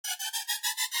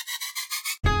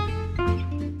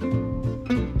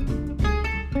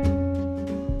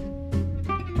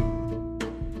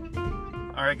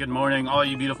right, good morning, all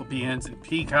you beautiful peahens and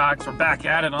peacocks. We're back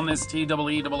at it on this TEER,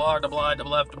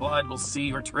 we'll see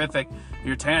you're terrific,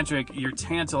 you're tantric, you're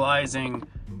tantalizing,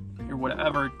 you're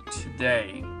whatever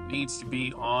today needs to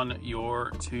be on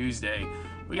your Tuesday.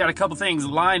 We got a couple things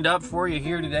lined up for you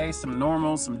here today, some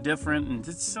normal, some different, and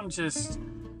some just,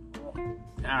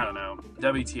 I don't know,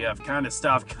 WTF kind of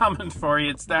stuff coming for you.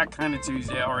 It's that kind of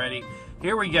Tuesday already.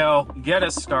 Here we go. Get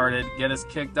us started. Get us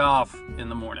kicked off in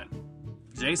the morning.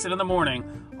 Jason in the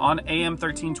morning on AM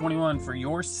 1321 for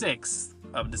your 6th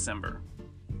of December.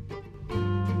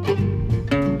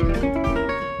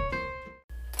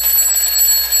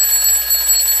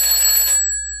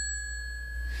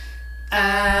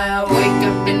 I wake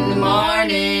up in the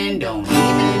morning, don't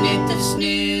even hit the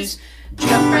snooze.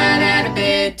 Jump right out of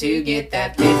bed to get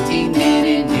that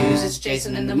 15-minute news. It's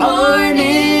Jason in the morning,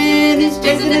 it's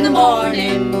Jason in the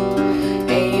morning.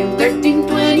 AM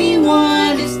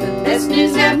 1321, it's the best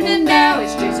news happening now.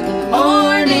 It's Jason in the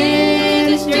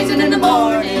morning, it's Jason in the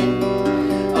morning.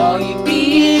 All you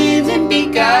beans and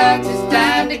peacocks, it's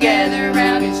time to gather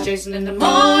around. It's Jason in the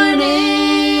morning.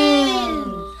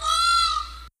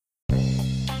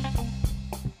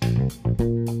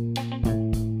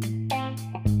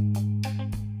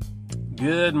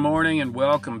 Good morning and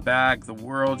welcome back. The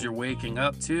world you're waking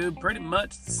up to pretty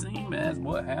much the same as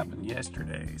what happened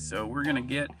yesterday. So we're going to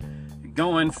get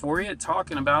going for you,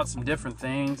 talking about some different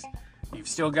things. You've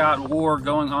still got war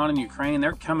going on in Ukraine.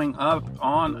 They're coming up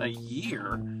on a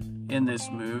year in this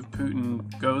move.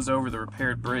 Putin goes over the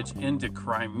repaired bridge into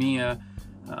Crimea.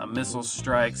 Missile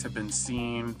strikes have been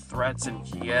seen. Threats in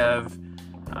Kiev.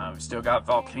 We've still got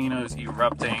volcanoes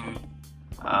erupting.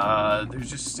 There's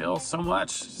just still so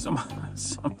much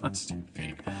to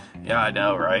be. Yeah, I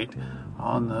know, right?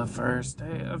 On the first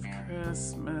day of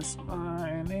Christmas,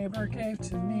 my neighbor gave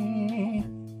to me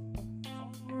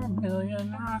 4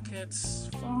 million rockets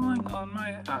falling on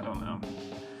my... I don't know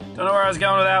where I was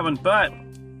going with that one, but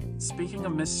speaking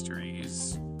of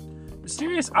mysteries,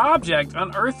 mysterious object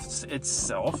unearths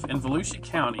itself in Volusia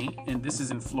County, and this is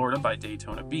in Florida by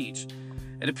Daytona Beach.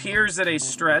 It appears that a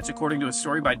stretch, according to a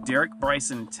story by Derek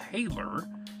Bryson Taylor,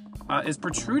 is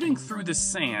protruding through the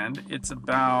sand. It's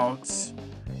about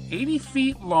 80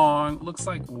 feet long, looks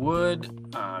like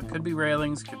wood, could be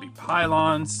railings, could be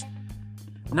pylons.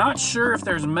 Not sure if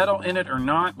there's metal in it or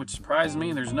not, which surprised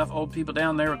me. There's enough old people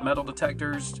down there with metal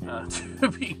detectors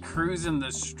to be cruising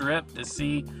the strip to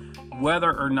see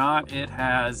whether or not it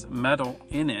has metal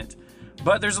in it.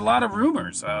 But there's a lot of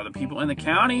rumors. The people in the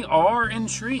county are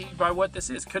intrigued by what this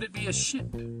is. Could it be a ship,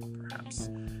 perhaps?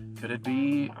 Could it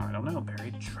be, I don't know,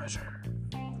 buried treasure?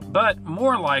 But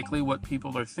more likely what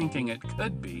people are thinking it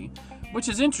could be, which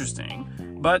is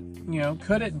interesting. But,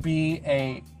 could it be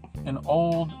an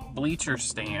old bleacher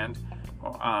stand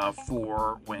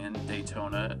for when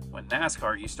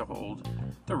NASCAR used to hold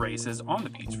the races on the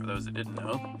beach? For those that didn't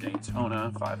know,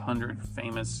 Daytona 500,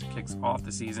 famous, kicks off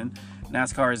the season.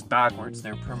 NASCAR is backwards.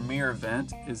 Their premier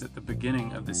event is at the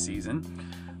beginning of the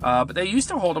season. But they used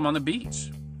to hold them on the beach.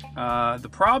 The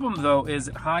problem, though, is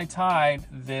at high tide,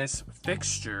 this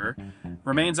fixture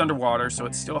remains underwater, so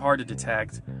it's still hard to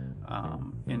detect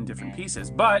in different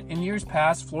pieces. But in years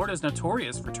past, Florida is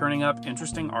notorious for turning up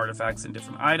interesting artifacts and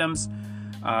different items.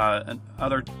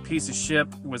 Another piece of ship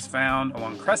was found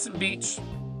along Crescent Beach.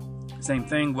 Same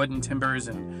thing, wooden timbers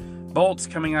and bolts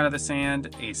coming out of the sand.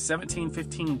 A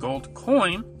 1715 gold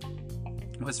coin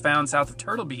was found south of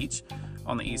Turtle Beach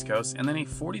on the East Coast, and then a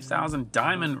 40,000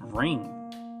 diamond ring.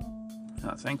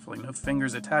 Thankfully, no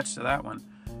fingers attached to that one.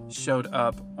 Showed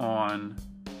up on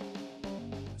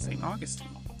St. Augustine.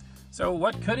 So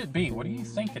what could it be? What do you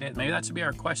think it is? Maybe that should be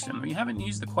our question. We haven't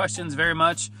used the questions very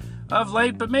much of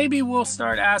late, but maybe we'll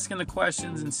start asking the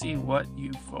questions and see what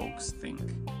you folks think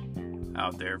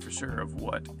out there for sure of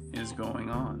what is going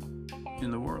on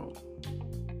in the world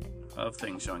of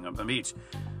things showing up on the beach.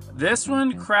 This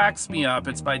one cracks me up.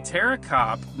 It's by Tara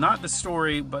Kopp, not the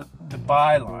story, but the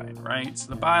byline, right? So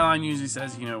the byline usually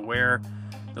says, where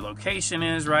the location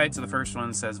is, right? So the first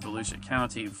one says Volusia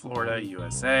County, Florida,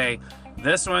 USA.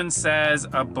 This one says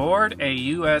aboard a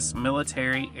U.S.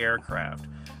 military aircraft,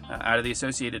 out of the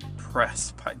Associated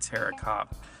Press by Tara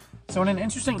Kopp. So in an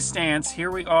interesting stance,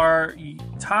 here we are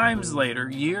times later,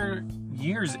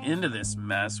 years into this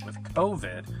mess with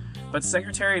COVID, but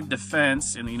Secretary of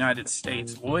Defense in the United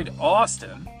States, Lloyd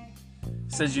Austin,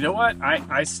 says, you know what?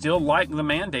 I still like the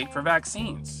mandate for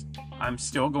vaccines. I'm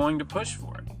still going to push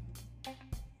for it.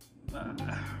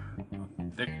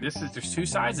 There's two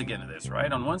sides again to this,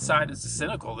 right? On one side, it's the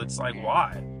cynical that's like,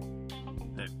 why?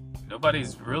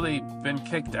 Nobody's really been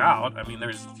kicked out. I mean,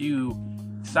 there's a few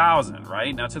 1,000,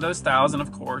 right? Now, to those 1,000,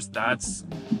 of course, that's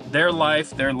their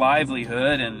life, their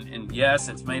livelihood, and yes,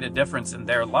 it's made a difference in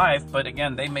their life, but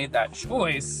again, they made that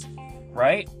choice,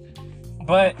 right?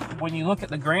 But when you look at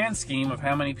the grand scheme of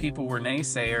how many people were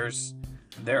naysayers,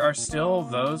 there are still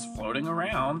those floating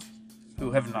around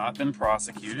who have not been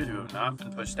prosecuted, who have not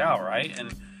been pushed out, right?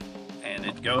 And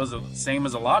it goes the same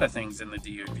as a lot of things in the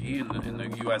DoD, in the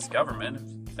U.S.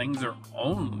 government. Things are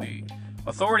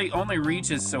authority only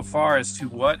reaches so far as to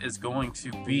what is going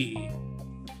to be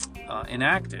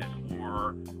enacted,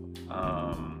 or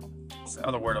what's the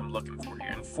other word I'm looking for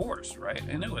here? Enforced, right?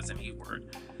 I knew it was an E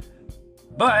word.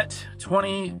 But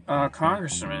 20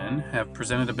 congressmen have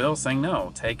presented a bill saying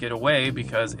no, take it away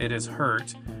because it has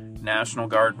hurt National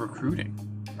Guard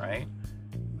recruiting, right?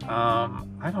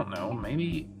 I don't know,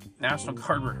 maybe National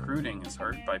Guard recruiting is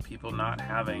hurt by people not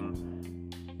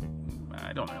having,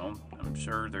 I don't know, I'm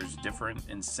sure there's different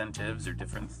incentives or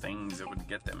different things that would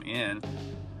get them in.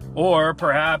 Or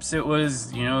perhaps it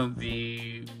was,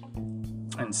 and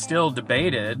still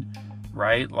debated,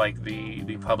 right, like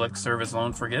the public service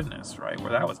loan forgiveness, right,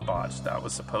 where that was botched. That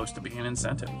was supposed to be an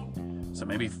incentive. So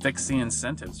maybe fix the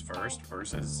incentives first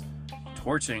versus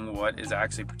torching what is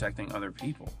actually protecting other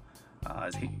people.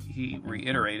 As he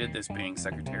reiterated, this being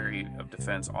Secretary of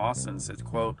Defense Austin, said,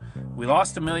 quote, "We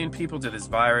lost 1 million people to this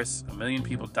virus. 1 million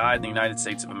people died in the United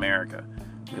States of America.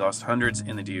 We lost hundreds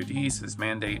in the DoD, so this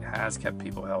mandate has kept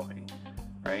people healthy,"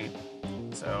 right?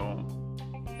 So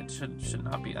it should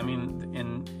not be. I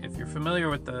mean, if you're familiar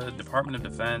with the Department of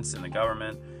Defense and the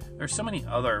government, there's so many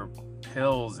other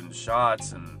pills and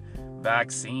shots and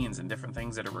vaccines and different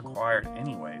things that are required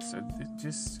anyway. So it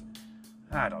just,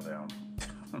 I don't know.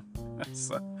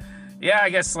 Yeah, I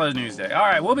guess slow news day. All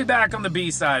right, we'll be back on the B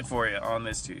side for you on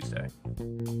this Tuesday.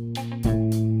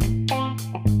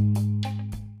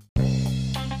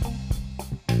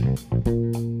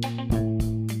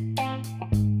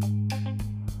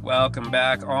 Welcome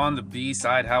back on the B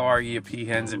side. How are you,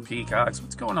 peahens and peacocks?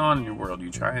 What's going on in your world? Are you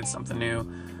trying something new?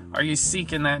 Are you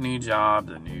seeking that new job,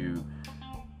 the new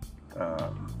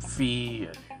fee, a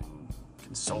new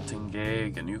consulting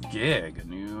gig, a new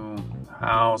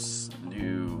house, a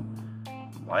new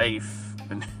life,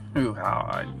 a new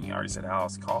house? You already said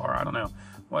house, car. I don't know.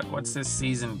 What's this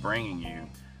season bringing you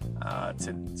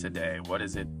today? What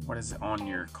is it on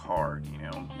your card?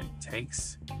 It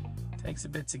takes a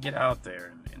bit to get out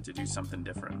there and to do something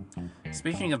different.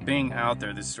 Speaking of being out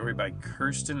there, this story by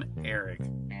Kirsten Eric.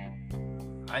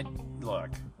 Look,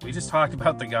 we just talked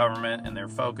about the government and their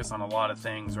focus on a lot of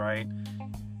things, right?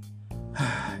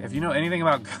 If you know anything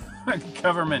about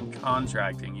government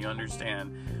contracting, you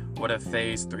understand what a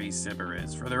Phase 3 SBIR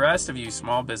is. For the rest of you,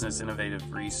 Small Business Innovative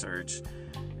Research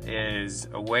is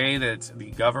a way that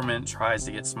the government tries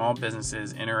to get small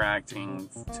businesses interacting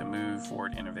to move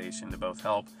forward innovation to both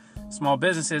help small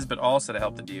businesses, but also to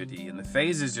help the DoD. And the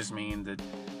phases just mean that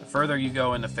the further you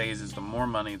go into phases, the more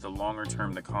money, the longer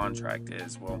term the contract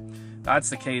is. Well, that's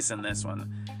the case in this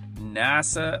one.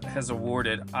 NASA has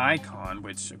awarded Icon,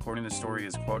 which according to the story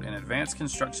is, quote, an advanced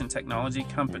construction technology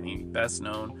company best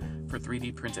known for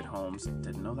 3D printed homes.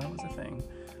 Didn't know that was a thing.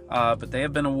 But they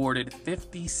have been awarded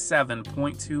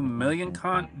 $57.2 million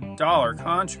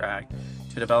contract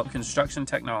to develop construction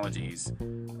technologies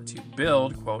to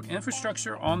build, quote,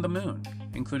 infrastructure on the moon,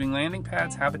 including landing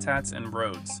pads, habitats, and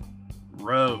roads.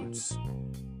 Roads.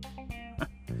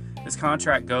 This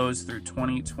contract goes through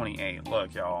 2028.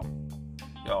 Look, y'all,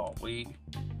 have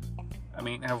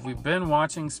we been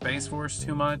watching Space Force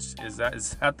too much? Is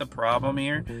that the problem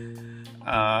here?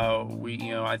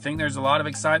 I think there's a lot of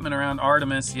excitement around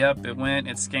Artemis. Yep,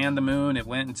 it scanned the moon, it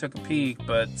went and took a peek,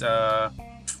 but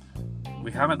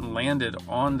we haven't landed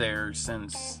on there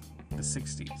since the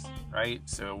 60s, right?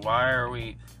 So why are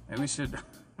maybe we should,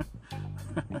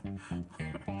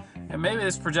 and maybe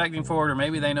it's projecting forward, or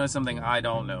maybe they know something I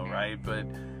don't know, right? But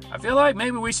I feel like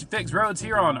maybe we should fix roads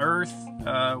here on Earth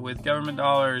with government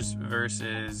dollars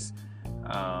versus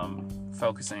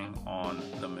focusing on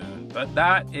the moon. But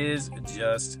that is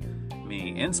just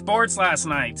me. In sports last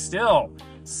night, still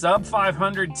sub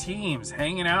 500 teams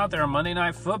hanging out there on Monday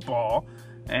Night Football,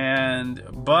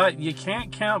 but you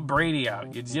can't count Brady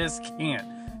out. You just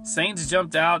can't. Saints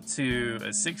jumped out to a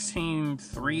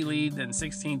 16-3 lead, then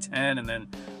 16-10, and then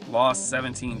lost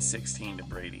 17-16 to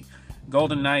Brady.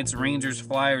 Golden Knights, Rangers,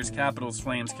 Flyers, Capitals,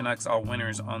 Flames, Canucks, all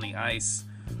winners on the ice.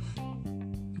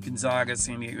 Gonzaga,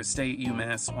 San Diego State,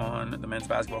 UMass on the men's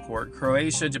basketball court.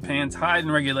 Croatia, Japan tied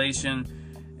in regulation,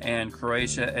 and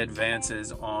Croatia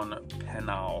advances on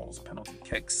penalty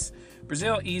kicks.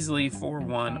 Brazil easily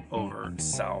 4-1 over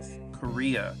South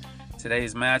Korea.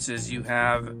 Today's matches,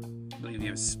 I believe you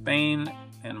have Spain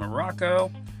and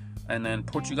Morocco, and then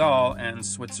Portugal and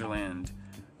Switzerland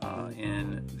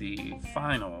in the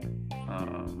final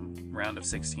round of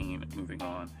 16 moving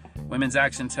on. Women's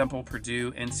action, Temple,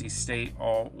 Purdue, NC State,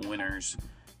 all winners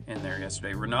in there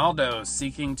yesterday. Ronaldo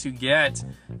seeking to get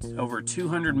over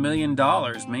 $200 million,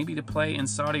 maybe to play in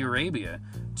Saudi Arabia.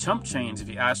 Chump change if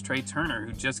you ask Trey Turner,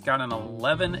 who just got an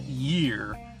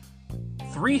 11-year,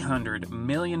 $300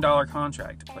 million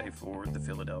contract to play for the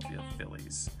Philadelphia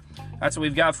Phillies. That's what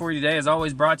we've got for you today. As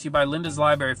always, brought to you by Linda's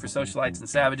Library for Socialites and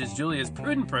Savages, Julia's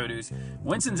Prudent Produce,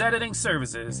 Winston's Editing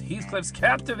Services, Heathcliff's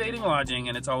Captivating Lodging,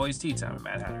 and it's always tea time at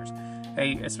Mad Hatter's.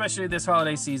 Hey, especially this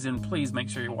holiday season, please make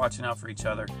sure you're watching out for each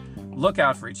other. Look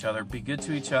out for each other. Be good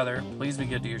to each other. Please be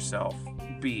good to yourself.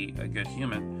 Be a good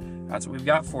human. That's what we've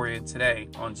got for you today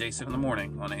on Jason in the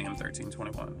Morning on AM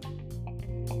 1321.